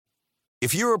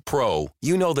If you're a pro,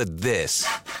 you know that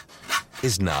this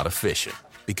is not efficient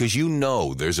because you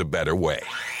know there's a better way.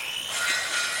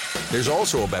 There's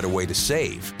also a better way to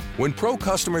save. When pro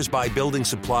customers buy building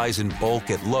supplies in bulk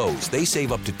at Lowe's, they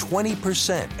save up to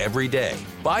 20% every day.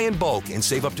 Buy in bulk and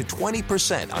save up to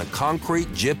 20% on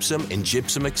concrete, gypsum, and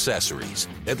gypsum accessories.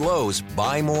 At Lowe's,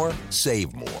 buy more,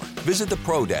 save more. Visit the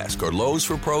Pro Desk or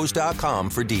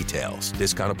Lowe'sForPros.com for details.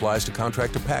 Discount applies to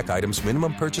contract or pack items.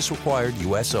 Minimum purchase required.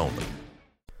 U.S. only.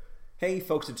 Hey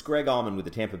folks, it's Greg Auman with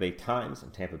the Tampa Bay Times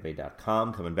and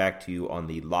TampaBay.com coming back to you on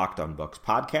the Locked on Bucs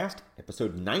podcast,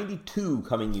 episode 92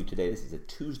 coming you today. This is a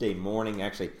Tuesday morning.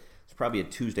 Actually, it's probably a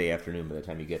Tuesday afternoon by the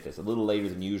time you get this. A little later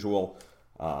than usual.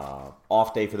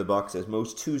 Off day for the Bucs, as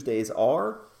most Tuesdays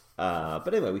are.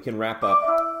 But anyway, we can wrap up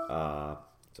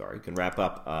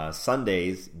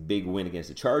Sunday's big win against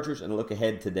the Chargers and look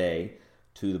ahead today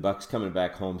to the Bucs coming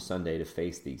back home Sunday to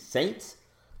face the Saints.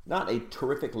 Not a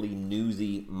terrifically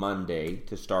newsy Monday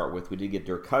to start with. We did get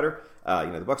Dirk Cutter.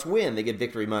 The Bucs win, they get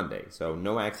victory Monday. So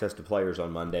no access to players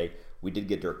on Monday. We did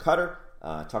get Dirk Cutter.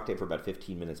 Talked to him for about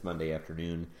 15 minutes Monday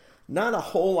afternoon. Not a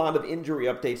whole lot of injury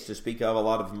updates to speak of. A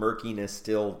lot of murkiness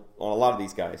still on a lot of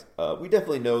these guys. We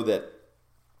definitely know that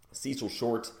Cecil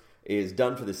Shorts is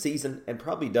done for the season and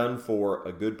probably done for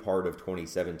a good part of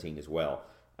 2017 as well.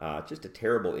 Just a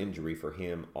terrible injury for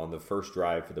him on the first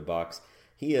drive for the Bucs.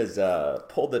 He has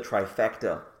pulled the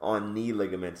trifecta on knee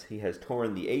ligaments. He has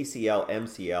torn the ACL,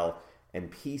 MCL,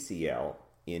 and PCL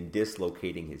in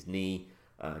dislocating his knee.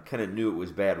 Kind of knew it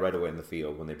was bad right away in the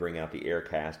field when they bring out the air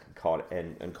cast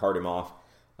and cart him off.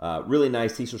 Really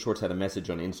nice. Cecil Shorts had a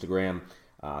message on Instagram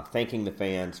thanking the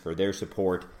fans for their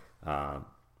support.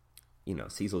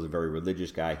 Cecil's a very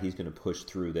religious guy. He's going to push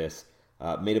through this.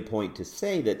 Made a point to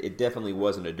say that it definitely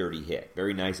wasn't a dirty hit.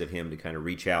 Very nice of him to kind of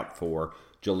reach out for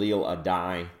Jaleel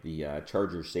Adai, the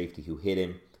Chargers safety who hit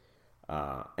him,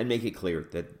 and make it clear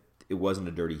that it wasn't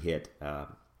a dirty hit.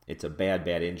 It's a bad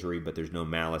injury, but there's no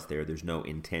malice there. There's no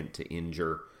intent to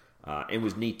injure. It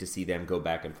was neat to see them go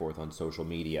back and forth on social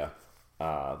media,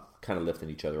 kind of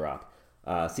lifting each other up.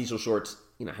 Cecil Shorts,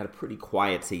 had a pretty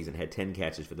quiet season, had 10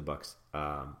 catches for the Bucs,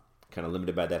 kind of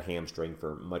limited by that hamstring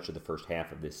for much of the first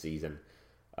half of this season,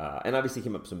 and obviously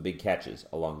came up with some big catches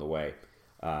along the way.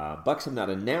 Bucs have not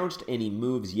announced any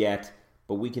moves yet,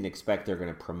 but we can expect they're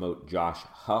going to promote Josh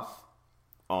Huff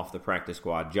off the practice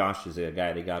squad. Josh is a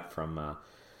guy they got from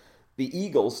the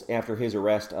Eagles after his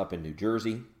arrest up in New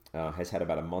Jersey. Has had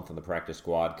about a month on the practice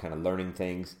squad, kind of learning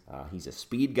things. He's a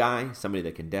speed guy, somebody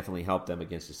that can definitely help them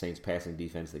against the Saints passing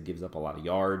defense that gives up a lot of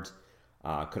yards.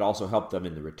 Could also help them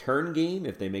in the return game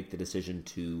if they make the decision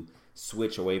to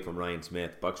switch away from Ryan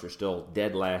Smith. Bucs are still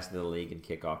dead last in the league in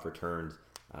kickoff returns.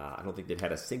 I don't think they've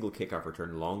had a single kickoff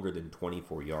return longer than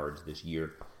 24 yards this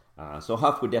year. So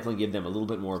Huff would definitely give them a little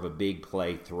bit more of a big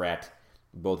play threat,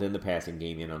 both in the passing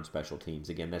game and on special teams.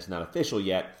 Again, that's not official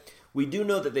yet. We do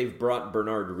know that they've brought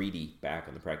Bernard Reedy back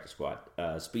on the practice squad.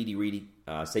 Speedy Reedy,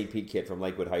 St. Pete kid from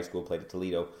Lakewood High School, played at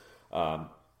Toledo.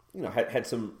 Had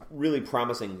some really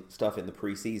promising stuff in the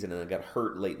preseason and then got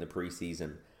hurt late in the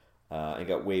preseason and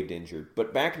got waived injured.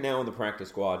 But back now in the practice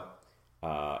squad.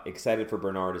 Excited for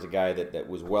Bernard as a guy that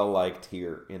was well-liked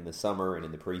here in the summer and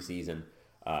in the preseason,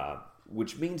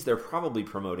 which means they're probably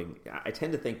promoting. I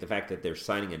tend to think the fact that they're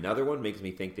signing another one makes me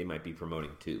think they might be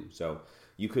promoting two. So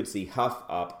you could see Huff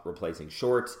up replacing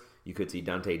Shorts. You could see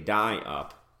Dante Dye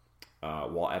up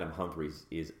while Adam Humphries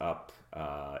is up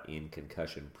in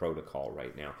concussion protocol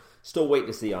right now. Still waiting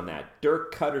to see on that.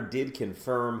 Dirk Cutter did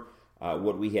confirm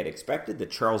what we had expected, that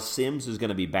Charles Sims is going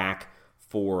to be back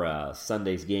for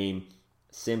Sunday's game.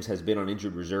 Sims has been on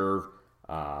injured reserve,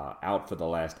 out for the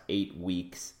last 8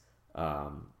 weeks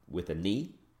with a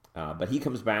knee. But he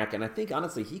comes back, and I think,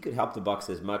 honestly, he could help the Bucs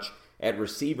as much at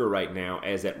receiver right now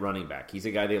as at running back. He's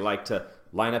a guy they like to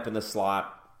line up in the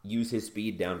slot, use his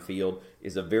speed downfield,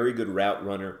 is a very good route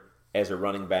runner as a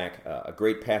running back, a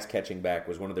great pass-catching back,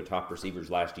 was one of their top receivers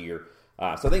last year.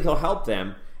 So I think he'll help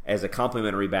them as a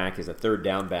complementary back, as a third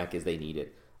down back as they need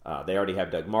it. They already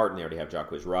have Doug Martin. They already have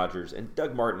Jacquizz Rodgers. And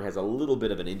Doug Martin has a little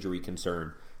bit of an injury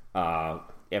concern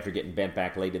after getting bent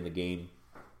back late in the game.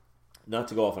 Not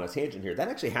to go off on a tangent here, that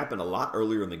actually happened a lot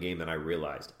earlier in the game than I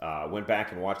realized. Went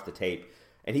back and watched the tape,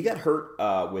 and he got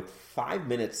hurt with 5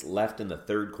 minutes left in the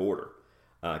third quarter.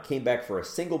 Came back for a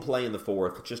single play in the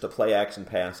fourth, just a play-action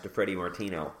pass to Freddie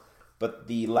Martino. But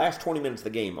the last 20 minutes of the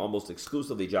game, almost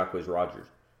exclusively Jacquizz Rodgers.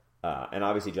 And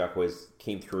obviously Jacquizz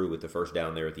came through with the first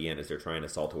down there at the end as they're trying to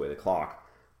salt away the clock.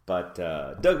 But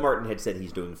Doug Martin had said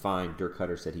he's doing fine. Dirk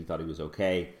Cutter said he thought he was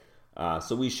okay.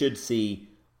 So we should see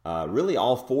really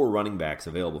all four running backs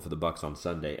available for the Bucs on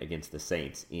Sunday against the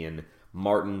Saints in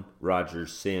Martin,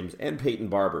 Rogers, Sims, and Peyton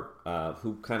Barber,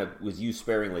 who kind of was used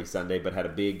sparingly Sunday, but had a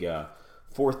big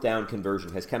fourth down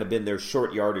conversion, has kind of been their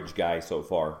short yardage guy so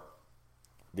far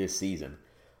this season.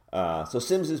 So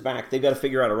Sims is back. They've got to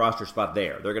figure out a roster spot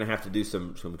there. They're going to have to do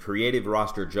some creative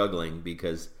roster juggling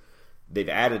because they've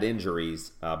added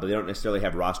injuries, but they don't necessarily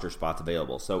have roster spots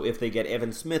available. So if they get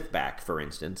Evan Smith back, for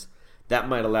instance, that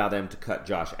might allow them to cut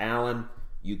Josh Allen.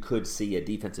 You could see a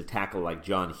defensive tackle like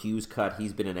John Hughes cut.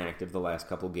 He's been inactive the last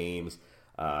couple games.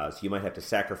 So you might have to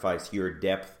sacrifice your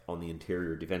depth on the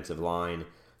interior defensive line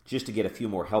just to get a few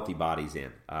more healthy bodies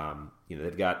in.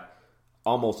 They've got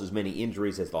almost as many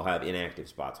injuries as they'll have inactive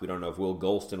spots. We don't know if Will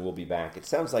Golston will be back. It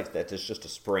sounds like that's just a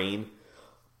sprain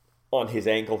on his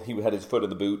ankle. He had his foot in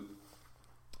the boot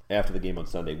after the game on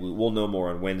Sunday. We'll know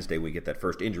more on Wednesday when we get that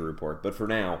first injury report. But for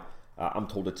now, I'm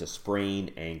told it's a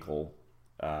sprained ankle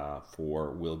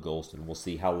for Will Golston. We'll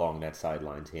see how long that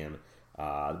sidelines him.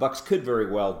 The Bucs could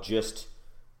very well just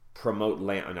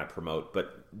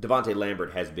but Devontae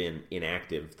Lambert has been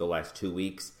inactive the last 2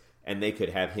 weeks, and they could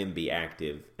have him be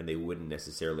active, and they wouldn't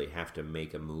necessarily have to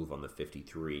make a move on the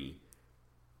 53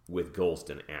 with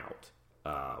Golston out.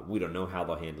 We don't know how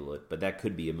they'll handle it, but that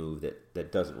could be a move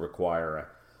that doesn't require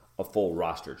a full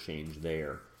roster change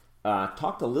there.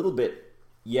 Talked a little bit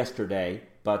yesterday,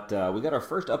 but we got our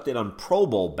first update on Pro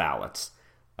Bowl ballots.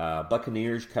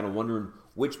 Buccaneers kind of wondering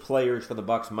which players for the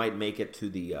Bucs might make it to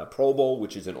the Pro Bowl,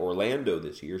 which is in Orlando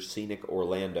this year, scenic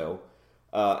Orlando.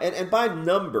 And by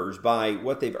numbers, by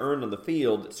what they've earned on the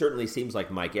field, it certainly seems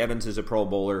like Mike Evans is a Pro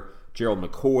Bowler, Gerald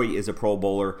McCoy is a Pro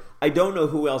Bowler. I don't know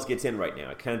who else gets in right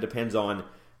now. It kind of depends on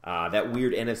that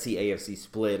weird NFC-AFC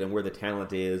split and where the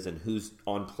talent is and who's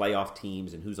on playoff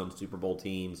teams and who's on Super Bowl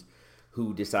teams,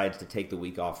 who decides to take the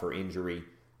week off for injury.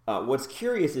 What's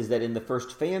curious is that in the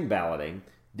first fan balloting,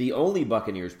 the only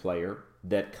Buccaneers player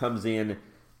that comes in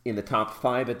the top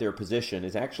 5 at their position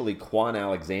is actually Quan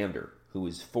Alexander, who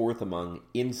is 4th among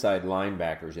inside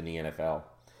linebackers in the NFL.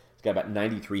 He's got about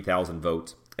 93,000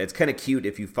 votes. It's kind of cute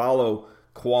if you follow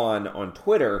Quan on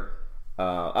Twitter.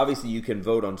 Obviously, you can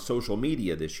vote on social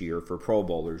media this year for Pro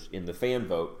Bowlers in the fan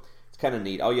vote. It's kind of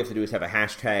neat. All you have to do is have a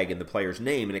hashtag in the player's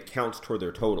name, and it counts toward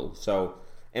their total.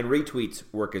 And retweets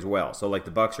work as well. So, like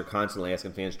the Bucs are constantly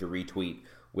asking fans to retweet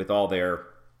with all their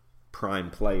prime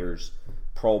players'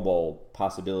 Pro Bowl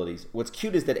possibilities. What's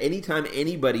cute is that anytime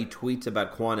anybody tweets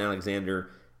about Quan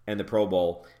Alexander and the Pro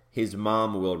Bowl, his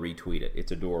mom will retweet it.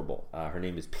 It's adorable. Her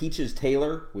name is Peaches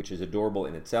Taylor, which is adorable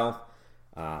in itself.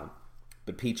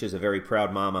 But Peach is a very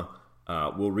proud mama.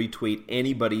 Will retweet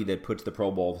anybody that puts the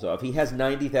Pro Bowl. So if he has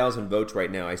 90,000 votes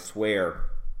right now, I swear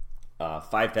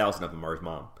 5,000 of them are his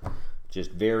mom.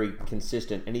 Just very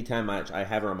consistent. Anytime I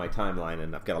have her on my timeline,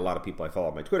 and I've got a lot of people I follow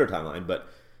on my Twitter timeline, but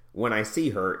when I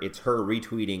see her, it's her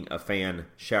retweeting a fan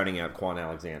shouting out Quan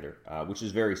Alexander, which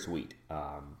is very sweet.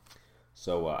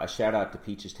 So a shout out to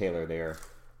Peaches Taylor there,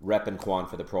 repping Quan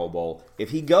for the Pro Bowl.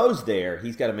 If he goes there,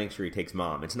 he's got to make sure he takes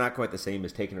mom. It's not quite the same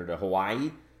as taking her to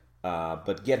Hawaii,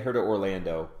 but get her to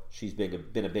Orlando. She's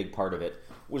been a big part of it.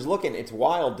 It's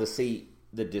wild to see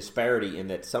the disparity in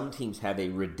that some teams have a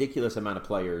ridiculous amount of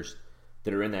players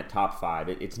that are in that top 5.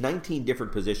 It's 19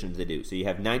 different positions they do. So you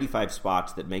have 95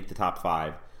 spots that make the top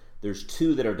 5. There's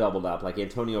 2 that are doubled up, like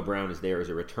Antonio Brown is there as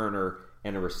a returner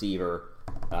and a receiver.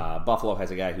 Buffalo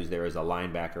has a guy who's there as a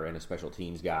linebacker and a special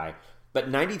teams guy. But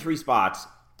 93 spots,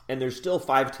 and there's still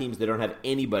 5 teams that don't have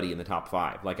anybody in the top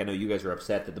 5. Like, I know you guys are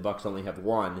upset that the Bucs only have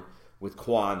 1 with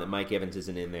Quan, that Mike Evans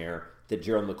isn't in there, that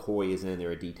Gerald McCoy isn't in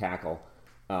there at D tackle.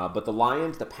 But the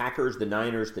Lions, the Packers, the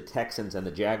Niners, the Texans, and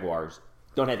the Jaguars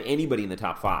don't have anybody in the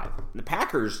top 5. And the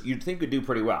Packers, you'd think, would do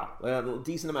pretty well. A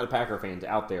decent amount of Packer fans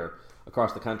out there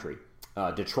across the country.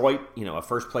 Detroit, a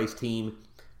first-place team.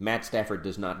 Matt Stafford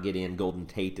does not get in. Golden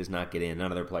Tate does not get in.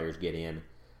 None of their players get in.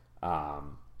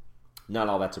 Not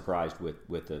all that surprised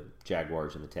with the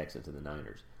Jaguars and the Texans and the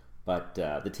Niners. But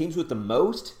the teams with the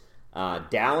most,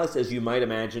 Dallas, as you might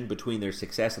imagine, between their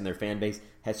success and their fan base,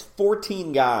 has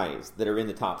 14 guys that are in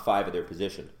the top 5 of their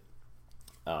position.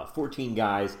 14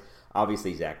 guys.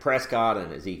 Obviously, Dak Prescott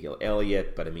and Ezekiel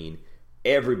Elliott, but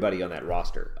everybody on that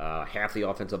roster. Half the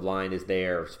offensive line is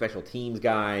there, special teams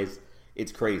guys.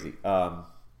 It's crazy.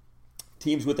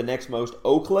 Teams with the next most,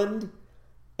 Oakland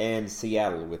and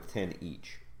Seattle with 10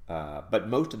 each. But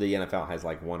most of the NFL has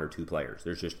like 1 or 2 players.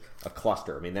 There's just a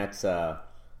cluster. That's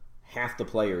half the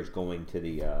players going to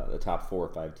the top 4 or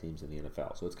 5 teams in the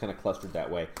NFL. So it's kind of clustered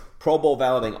that way. Pro Bowl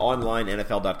balloting online,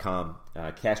 NFL.com.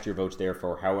 Cast your votes there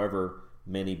for however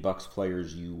many Bucs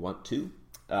players you want to.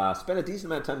 Spent a decent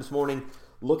amount of time this morning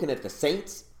looking at the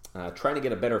Saints, trying to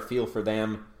get a better feel for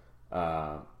them.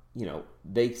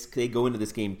 they go into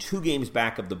this game 2 games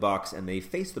back of the Bucs, and they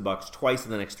face the Bucs twice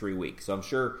in the next 3 weeks. So I'm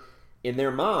sure in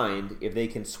their mind, if they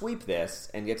can sweep this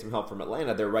and get some help from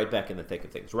Atlanta, they're right back in the thick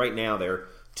of things. Right now, they're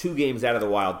 2 games out of the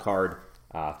wild card.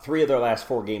 3 of their last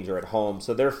 4 games are at home,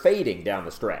 so they're fading down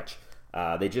the stretch.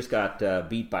 They just got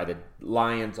beat by the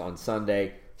Lions on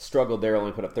Sunday, struggled there,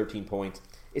 only put up 13 points.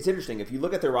 It's interesting, if you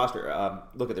look at their roster,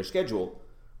 look at their schedule,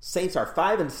 Saints are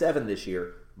 5-7 this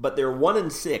year, but they're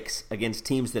 1-6 against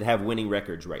teams that have winning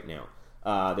records right now.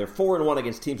 They're 4-1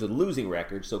 against teams with losing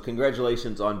records, so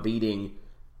congratulations on beating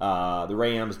the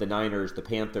Rams, the Niners, the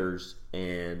Panthers,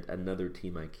 and another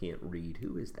team I can't read.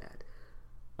 Who is that?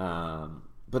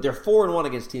 But they're 4-1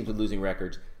 against teams with losing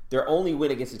records. Their only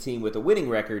win against a team with a winning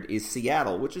record is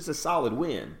Seattle, which is a solid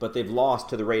win, but they've lost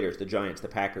to the Raiders, the Giants, the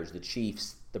Packers, the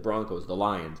Chiefs, the Broncos, the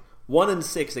Lions.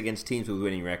 1-6 against teams with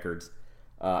winning records.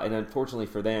 And unfortunately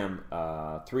for them,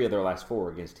 3 of their last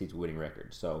 4 against teams with winning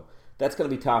records. So that's going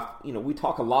to be tough. We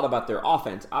talk a lot about their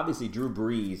offense. Obviously, Drew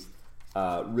Brees,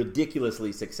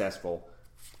 ridiculously successful.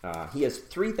 He has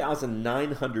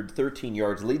 3,913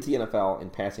 yards, leads the NFL in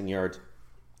passing yards.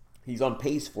 He's on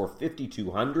pace for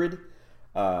 5,200.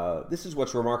 This is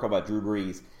what's remarkable about Drew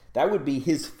Brees. That would be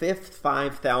his 5th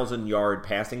 5,000-yard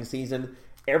passing season.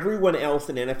 Everyone else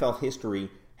in NFL history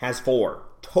has 4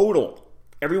 total.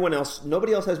 Everyone else,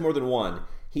 nobody else has more than 1.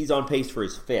 He's on pace for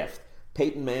his 5th.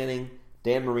 Peyton Manning,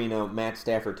 Dan Marino, Matt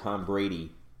Stafford, Tom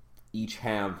Brady each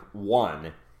have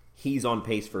 1. He's on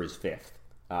pace for his 5th.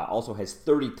 Also has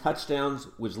 30 touchdowns,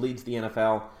 which leads the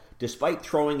NFL. Despite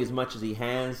throwing as much as he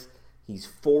has, he's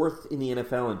 4th in the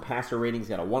NFL in passer ratings.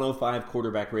 He's got a 105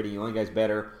 quarterback rating. The only guys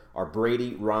better are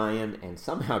Brady, Ryan, and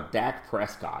somehow Dak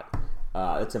Prescott.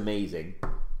 It's amazing.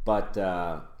 But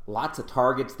lots of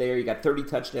targets there. You got 30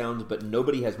 touchdowns, but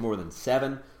nobody has more than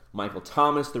 7. Michael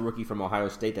Thomas, the rookie from Ohio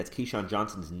State, that's Keyshawn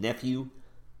Johnson's nephew,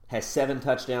 has 7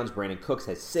 touchdowns. Brandon Cooks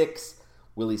has 6.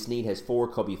 Willie Snead has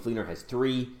 4. Coby Fleener has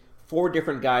 3. 4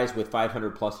 different guys with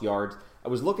 500-plus yards. I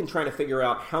was trying to figure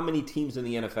out how many teams in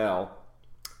the NFL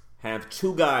have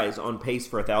 2 guys on pace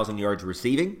for 1,000 yards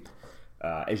receiving.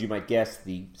 As you might guess,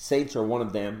 the Saints are one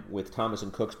of them, with Thomas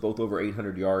and Cooks both over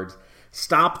 800 yards.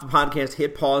 Stop the podcast,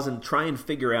 hit pause, and try and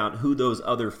figure out who those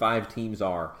other 5 teams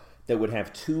are that would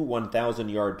have 2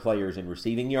 1,000-yard players in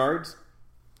receiving yards.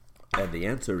 And the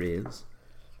answer is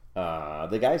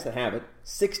the guys that have it,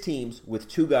 6 teams with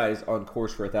 2 guys on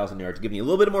course for 1,000 yards. Giving you a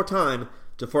little bit more time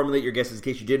to formulate your guesses in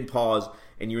case you didn't pause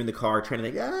and you're in the car trying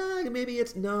to think, maybe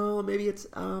it's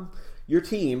your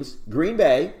teams. Green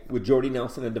Bay with Jordy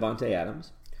Nelson and Devontae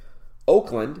Adams.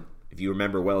 Oakland, if you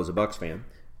remember well as a Bucs fan,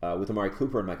 with Amari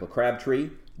Cooper and Michael Crabtree.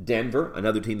 Denver,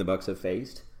 another team the Bucs have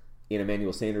faced, in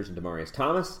Emmanuel Sanders and Demaryius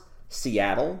Thomas.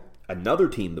 Seattle, another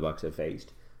team the Bucs have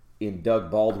faced, in Doug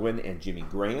Baldwin and Jimmy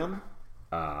Graham.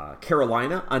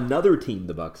 Carolina, another team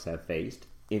the Bucs have faced,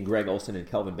 in Greg Olsen and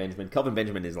Kelvin Benjamin. Kelvin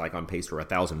Benjamin is on pace for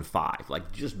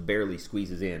 1,005, just barely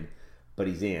squeezes in, but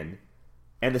he's in.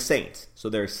 And the Saints. So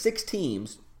there are 6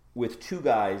 teams with 2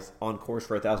 guys on course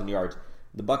for 1,000 yards.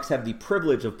 The Bucs have the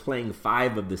privilege of playing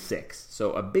 5 of the 6.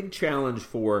 So a big challenge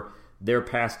for their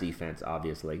pass defense,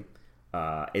 obviously,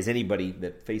 as anybody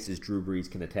that faces Drew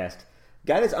Brees can attest.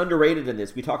 Guy that's underrated in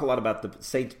this, we talk a lot about the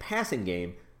Saints passing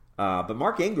game, but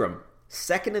Mark Ingram,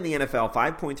 2nd in the NFL,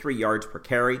 5.3 yards per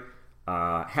carry.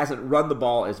 Hasn't run the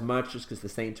ball as much just because the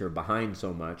Saints are behind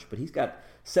so much, but he's got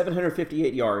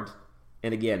 758 yards.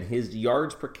 And again, his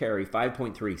yards per carry,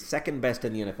 5.3, second best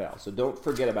in the NFL. So don't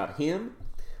forget about him.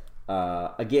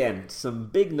 Again, some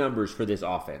big numbers for this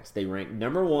offense. They rank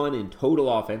number 1 in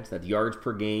total offense, that's yards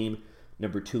per game.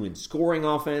 Number 2 in scoring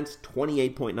offense,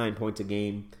 28.9 points a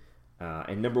game.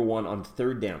 And number 1 on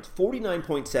third downs,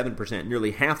 49.7%.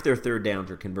 Nearly half their third downs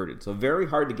are converted. So very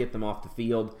hard to get them off the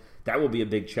field. That will be a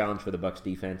big challenge for the Bucs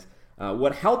defense.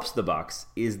 What helps the Bucs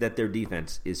is that their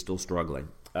defense is still struggling.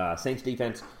 Saints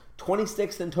defense,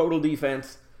 26th in total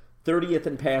defense, 30th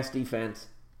in pass defense,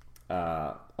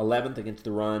 11th against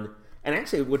the run. And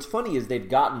actually, what's funny is they've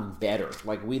gotten better.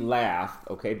 We laugh,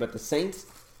 okay, but the Saints,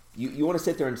 you want to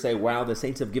sit there and say, wow, the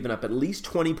Saints have given up at least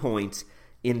 20 points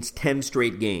in 10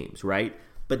 straight games, right?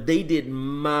 But they did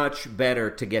much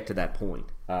better to get to that point.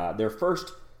 Their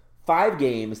first 5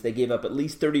 games, they gave up at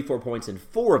least 34 points in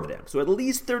 4 of them. So at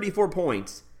least 34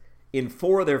 points in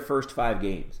 4 of their first 5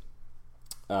 games.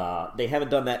 They haven't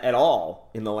done that at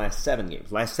all in the last 7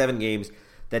 games. Last 7 games,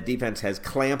 that defense has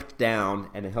clamped down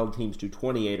and held teams to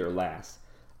 28 or less.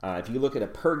 If you look at a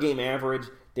per-game average,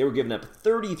 they were giving up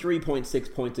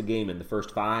 33.6 points a game in the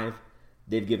first 5.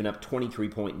 They've given up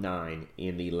 23.9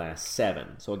 in the last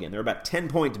 7. So again, they're about 10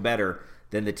 points better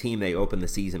than the team they opened the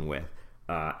season with.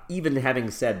 Even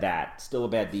having said that, still a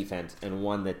bad defense, and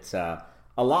one that's a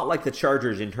lot like the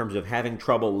Chargers in terms of having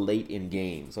trouble late in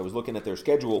games. I was looking at their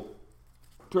schedule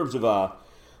in terms of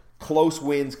close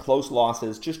wins, close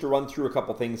losses, just to run through a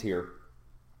couple things here.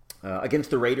 Against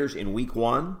the Raiders in Week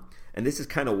 1, and this is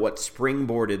kind of what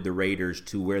springboarded the Raiders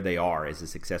to where they are as a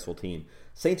successful team.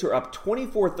 Saints are up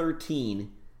 24-13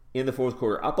 in the fourth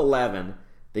quarter, up 11.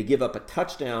 They give up a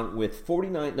touchdown with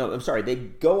 49... No, I'm sorry, they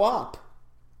go up.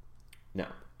 No,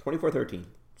 24-13.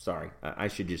 Sorry, I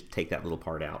should just take that little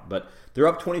part out. But they're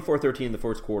up 24-13 in the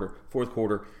fourth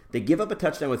quarter. They give up a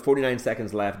touchdown with 49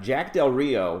 seconds left. Jack Del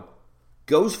Rio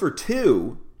goes for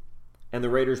 2, and the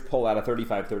Raiders pull out a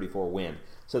 35-34 win.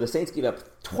 So the Saints give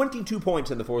up 22 points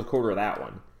in the fourth quarter of that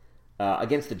one.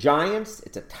 Against the Giants,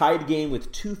 it's a tied game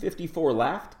with 2:54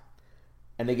 left,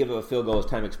 and they give up a field goal as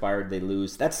time expired. They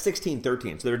lose. That's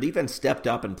 16-13. So their defense stepped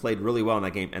up and played really well in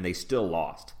that game, and they still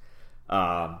lost.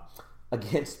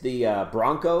 Against the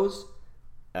Broncos,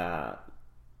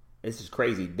 this is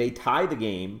crazy. They tie the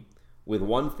game with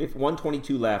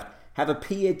 1:22 left, have a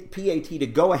PAT to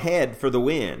go ahead for the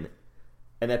win,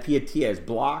 and that PAT is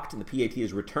blocked, and the PAT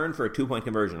is returned for a 2-point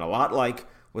conversion, a lot like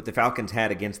what the Falcons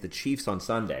had against the Chiefs on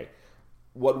Sunday.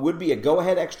 What would be a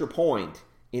go-ahead extra point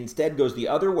instead goes the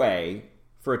other way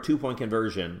for a 2-point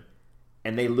conversion,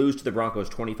 and they lose to the Broncos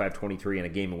 25-23 in a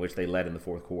game in which they led in the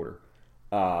fourth quarter.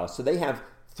 So they have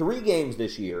 3 games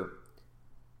this year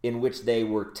in which they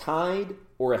were tied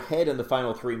or ahead in the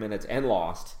final 3 minutes and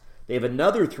lost. They have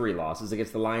another 3 losses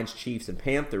against the Lions, Chiefs, and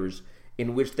Panthers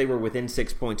in which they were within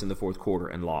 6 points in the fourth quarter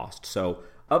and lost. So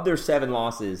of their 7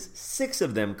 losses, 6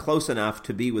 of them close enough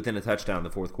to be within a touchdown in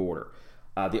the fourth quarter.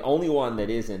 The only one that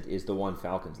isn't is the one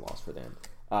Falcons loss for them.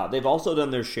 They've also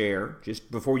done their share,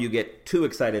 just before you get too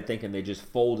excited thinking they just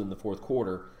fold in the fourth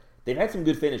quarter. They've had some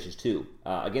good finishes too.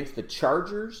 Against the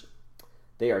Chargers,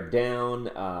 they are down,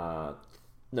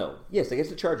 against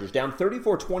the Chargers, down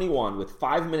 34-21 with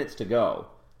 5 minutes to go.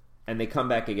 And they come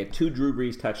back and get 2 Drew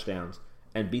Brees touchdowns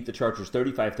and beat the Chargers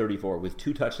 35-34 with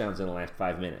 2 touchdowns in the last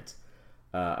 5 minutes.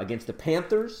 Against the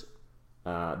Panthers,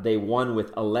 they won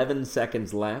with 11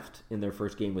 seconds left in their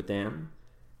first game with them.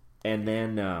 And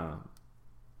then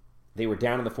they were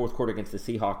down in the fourth quarter against the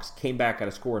Seahawks, came back at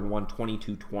a score and won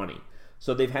 22-20.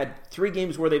 So they've had 3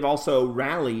 games where they've also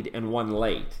rallied and won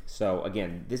late. So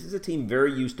again, this is a team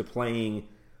very used to playing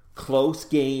close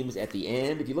games at the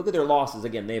end. If you look at their losses,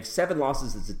 again, they have 7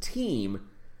 losses as a team.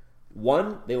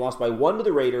 They lost by 1 to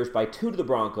the Raiders, by 2 to the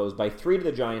Broncos, by 3 to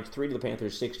the Giants, 3 to the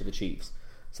Panthers, 6 to the Chiefs.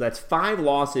 So that's 5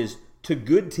 losses to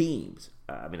good teams.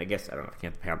 I don't know if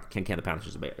I can't count the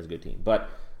Panthers as a good team. But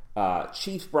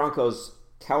Chiefs, Broncos,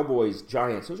 Cowboys,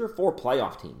 Giants, those are 4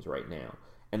 playoff teams right now.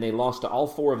 And they lost to all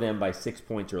 4 of them by 6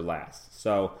 points or less.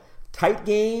 So, tight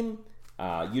game.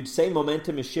 You'd say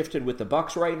momentum is shifted with the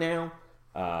Bucs right now.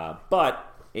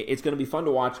 But it's going to be fun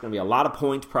to watch. It's going to be a lot of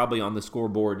points probably on the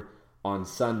scoreboard on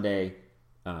Sunday.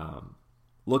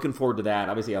 Looking forward to that.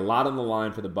 Obviously, a lot on the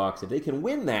line for the Bucs. If they can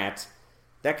win that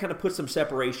kind of puts some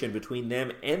separation between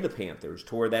them and the Panthers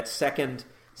toward that second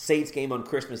Saints game on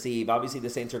Christmas Eve. Obviously, the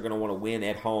Saints are going to want to win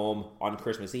at home on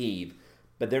Christmas Eve,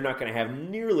 but they're not going to have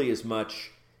nearly as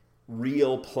much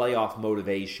real playoff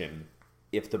motivation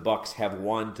if the Bucs have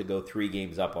won to go 3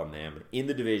 games up on them in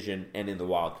the division and in the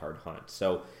wild card hunt.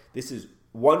 So this is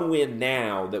one win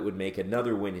now that would make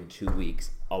another win in 2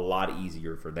 weeks a lot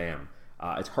easier for them.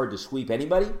 It's hard to sweep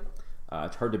anybody.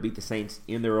 It's hard to beat the Saints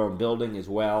in their own building as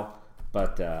well.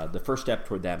 But the first step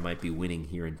toward that might be winning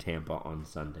here in Tampa on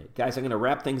Sunday. Guys, I'm going to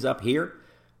wrap things up here.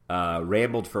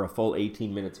 Rambled for a full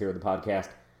 18 minutes here of the podcast.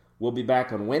 We'll be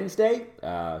back on Wednesday.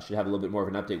 Should have a little bit more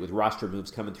of an update with roster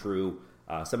moves coming through.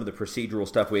 Some of the procedural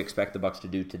stuff we expect the Bucs to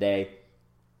do today.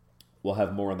 We'll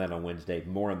have more on that on Wednesday.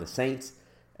 More on the Saints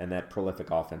and that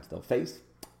prolific offense they'll face.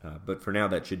 But for now,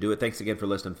 that should do it. Thanks again for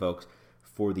listening, folks.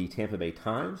 For the Tampa Bay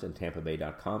Times and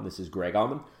TampaBay.com, this is Greg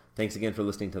Auman. Thanks again for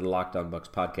listening to the Locked On Bucs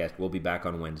podcast. We'll be back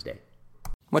on Wednesday.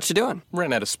 What you doing?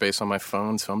 Ran out of space on my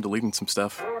phone, so I'm deleting some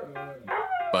stuff.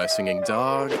 Bye, singing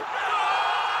dog.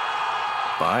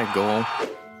 Bye, goal.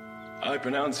 I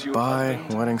pronounce you. Bye,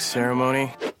 wedding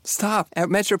ceremony. Stop. At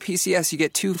Metro PCS, you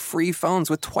get 2 free phones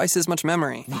with twice as much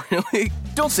memory. Really?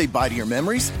 Don't say bye to your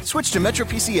memories. Switch to Metro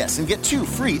PCS and get 2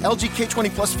 free LG K20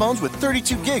 Plus phones with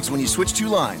 32 gigs when you switch 2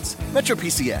 lines. Metro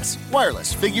PCS.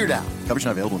 Wireless. Figured out. Coverage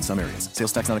not available in some areas.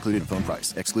 Sales tax not included in phone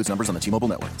price. Excludes numbers on the T-Mobile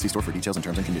network. See store for details and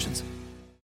terms and conditions.